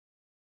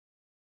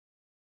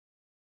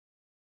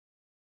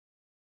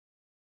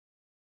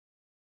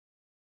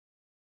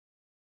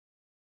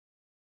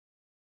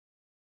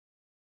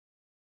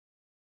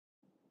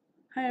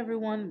Hi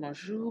everyone,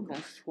 bonjour,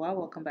 bonsoir,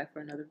 welcome back for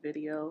another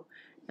video.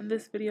 In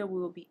this video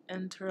we will be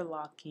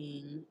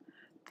interlocking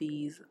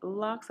these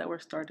locks that were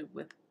started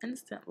with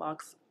Instant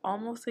Locks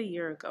almost a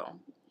year ago.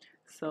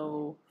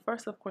 So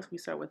first of course we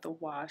start with the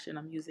wash, and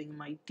I'm using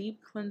my Deep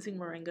Cleansing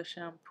Moringa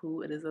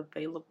shampoo. It is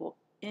available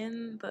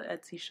in the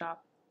Etsy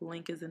shop.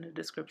 Link is in the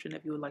description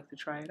if you would like to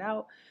try it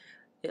out.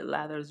 It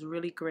lathers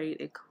really great.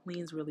 It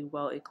cleans really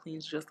well. It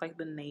cleans just like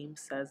the name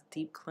says,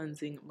 Deep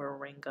Cleansing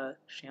Moringa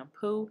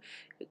Shampoo.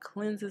 It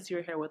cleanses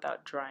your hair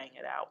without drying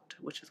it out,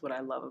 which is what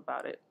I love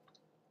about it.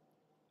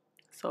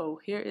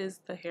 So here is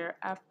the hair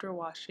after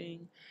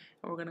washing,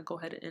 and we're going to go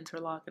ahead and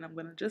interlock, and I'm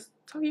going to just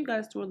talk you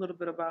guys through a little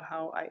bit about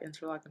how I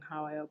interlock and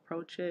how I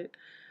approach it.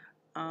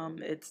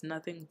 It's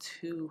nothing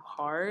too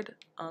hard.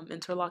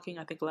 Interlocking,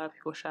 I think a lot of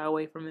people shy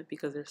away from it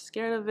because they're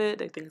scared of it.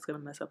 They think it's going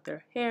to mess up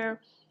their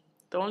hair.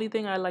 The only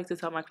thing I like to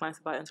tell my clients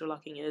about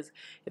interlocking is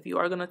if you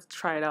are going to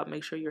try it out,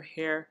 make sure your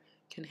hair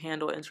can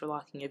handle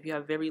interlocking. If you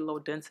have very low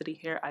density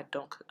hair, I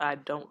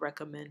don't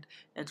recommend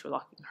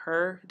interlocking.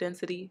 Her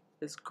density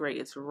is great.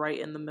 It's right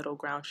in the middle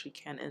ground. She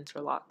can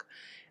interlock.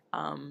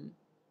 And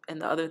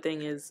the other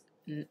thing is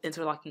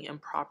interlocking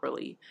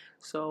improperly.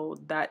 So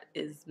that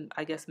is,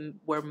 I guess,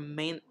 where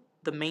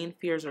the main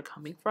fears are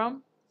coming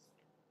from.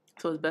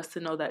 So it's best to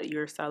know that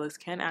your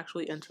stylist can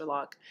actually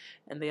interlock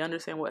and they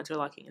understand what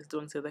interlocking is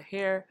doing to the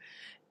hair.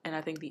 And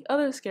I think the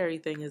other scary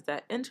thing is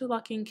that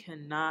interlocking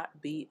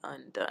cannot be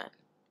undone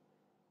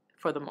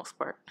for the most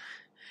part.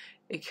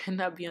 It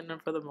cannot be undone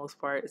for the most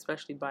part,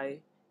 especially by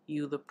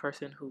you, the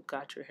person who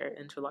got your hair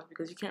interlocked,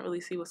 because you can't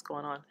really see what's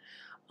going on.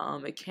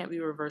 It can't be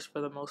reversed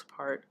for the most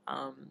part.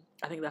 I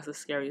think that's the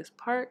scariest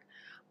part.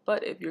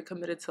 But if you're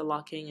committed to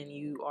locking and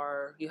you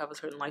have a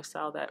certain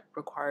lifestyle that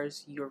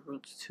requires your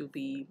roots to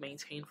be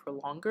maintained for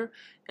longer,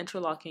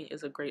 interlocking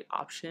is a great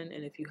option.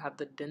 And if you have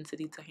the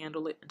density to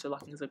handle it,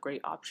 interlocking is a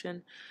great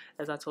option.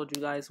 As I told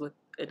you guys with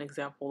an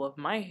example of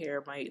my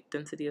hair, my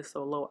density is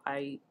so low,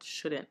 I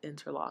shouldn't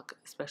interlock,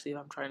 especially if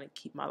I'm trying to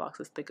keep my locks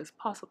as thick as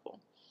possible.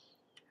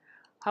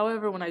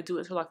 However, when I do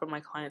interlock for my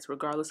clients,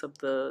 regardless of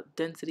the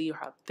density or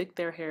how thick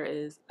their hair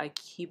is, I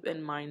keep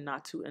in mind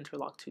not to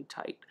interlock too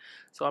tight.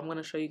 So I'm going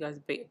to show you guys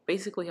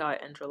basically how I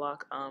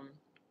interlock.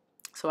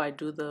 So I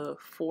do the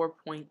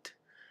 4-point,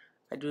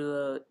 I do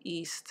the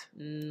east,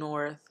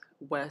 north,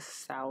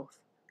 west, south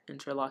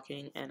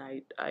interlocking, and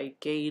I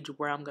gauge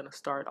where I'm going to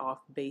start off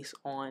based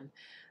on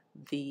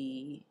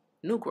the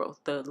new growth,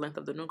 the length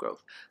of the new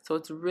growth. So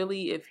it's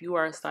really, if you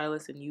are a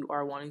stylist and you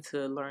are wanting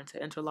to learn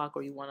to interlock,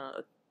 or you want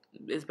to,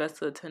 it's best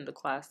to attend a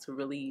class to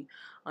really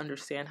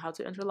understand how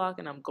to interlock.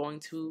 And I'm going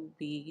to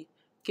be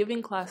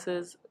giving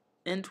classes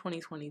in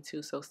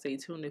 2022, so stay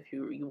tuned if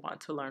you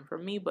want to learn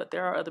from me. But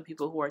there are other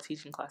people who are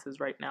teaching classes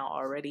right now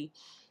already.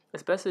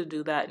 It's best to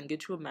do that and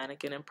get you a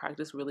mannequin and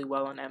practice really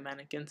well on that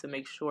mannequin to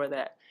make sure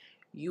that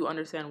you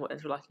understand what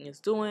interlocking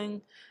is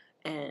doing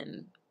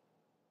and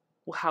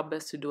how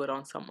best to do it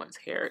on someone's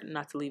hair,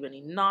 not to leave any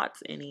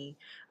knots.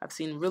 I've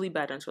seen really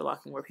bad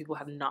interlocking where people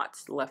have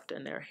knots left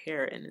in their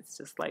hair, and it's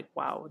just like,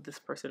 wow, this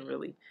person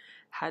really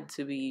had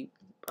to be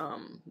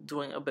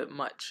doing a bit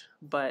much.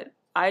 But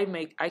I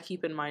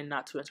keep in mind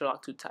not to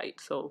interlock too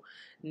tight. So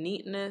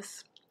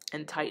neatness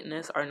and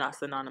tightness are not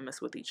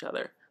synonymous with each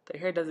other. The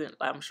hair doesn't,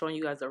 I'm showing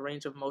you guys the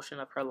range of motion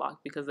of her lock,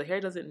 because the hair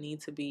doesn't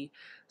need to be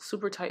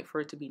super tight for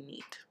it to be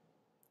neat.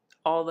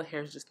 All the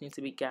hairs just need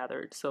to be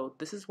gathered. So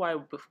this is why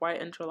before I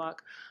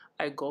interlock,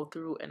 I go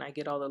through and I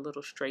get all the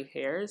little stray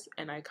hairs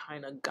and I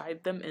kind of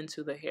guide them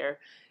into the hair.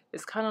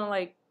 It's kind of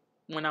like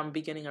when I'm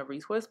beginning a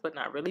retwist, but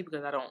not really,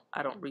 because I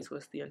don't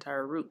retwist the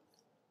entire root.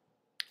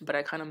 But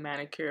I kind of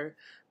manicure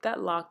that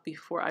lock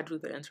before I do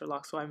the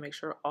interlock, so I make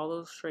sure all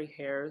those stray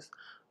hairs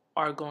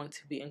are going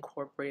to be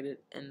incorporated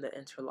in the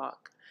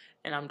interlock.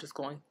 And I'm just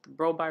going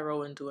row by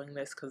row and doing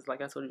this because,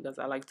 like I told you guys,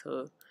 I like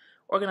to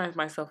organize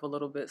myself a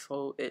little bit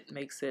so it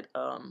makes it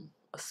a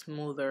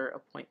smoother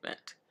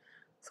appointment.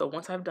 So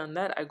once I've done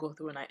that, I go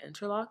through and I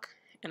interlock,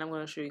 and I'm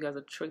going to show you guys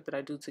a trick that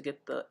I do to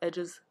get the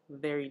edges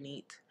very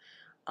neat.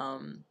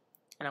 And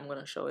I'm going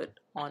to show it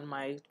on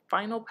my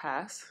final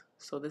pass.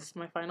 So this is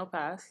my final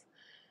pass.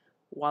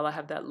 While I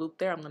have that loop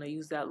there, I'm going to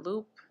use that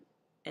loop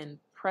and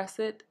press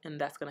it, and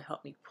that's going to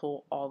help me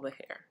pull all the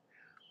hair.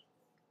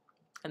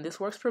 And this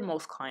works for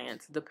most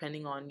clients,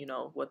 depending on, you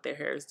know, what their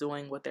hair is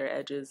doing, what their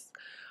edges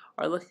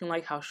are looking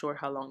like, how short,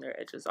 how long their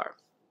edges are.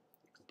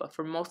 But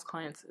for most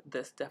clients,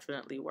 this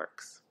definitely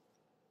works.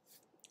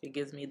 It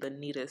gives me the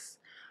neatest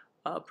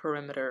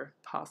perimeter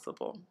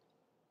possible.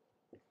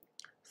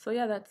 So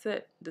yeah, that's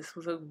it. This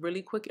was a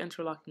really quick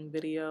interlocking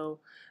video.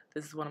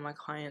 This is one of my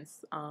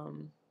clients.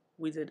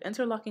 We did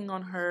interlocking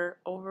on her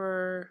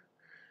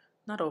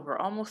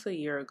almost a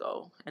year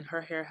ago, and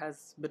her hair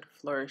has been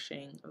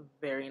flourishing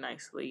very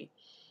nicely.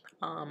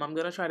 I'm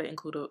gonna try to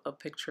include a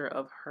picture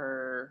of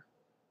her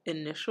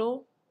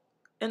initial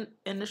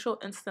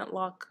instant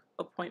lock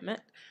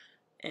appointment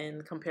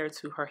and compare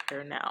to her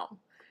hair now.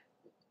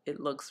 It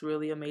looks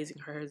really amazing.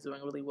 Her hair is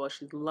doing really well.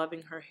 She's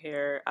loving her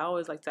hair. I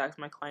always like to ask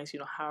my clients, you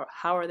know,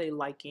 how are they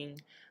liking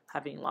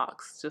having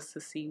locks, just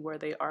to see where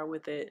they are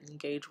with it and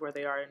gauge where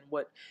they are and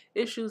what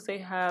issues they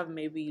have.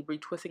 Maybe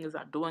retwisting is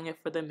not doing it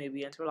for them.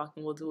 Maybe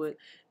interlocking will do it.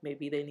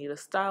 Maybe they need a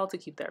style to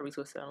keep that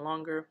retwisted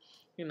longer,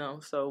 you know.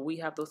 So we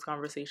have those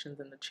conversations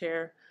in the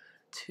chair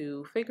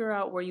to figure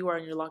out where you are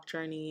in your lock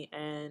journey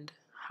and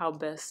how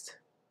best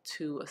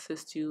to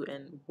assist you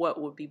and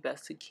what would be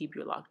best to keep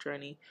your lock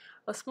journey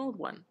a smooth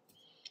one.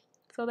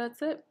 So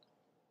that's it.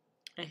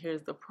 And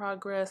here's the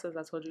progress. As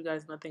I told you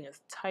guys, nothing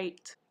is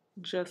tight,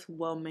 just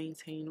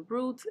well-maintained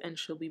roots, and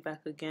she'll be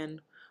back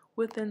again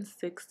within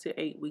 6 to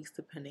 8 weeks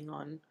depending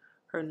on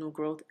her new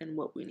growth and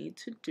what we need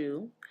to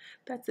do.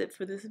 That's it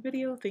for this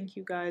video. Thank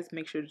you guys.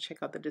 Make sure to check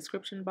out the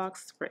description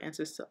box for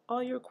answers to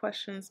all your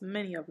questions,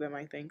 many of them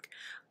I think.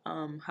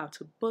 How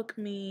to book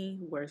me,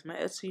 where's my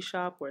Etsy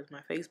shop, where's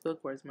my Facebook,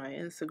 where's my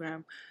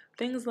Instagram,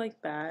 things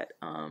like that.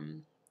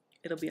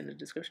 It'll be in the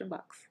description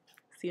box.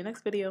 See you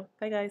next video.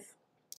 Bye guys.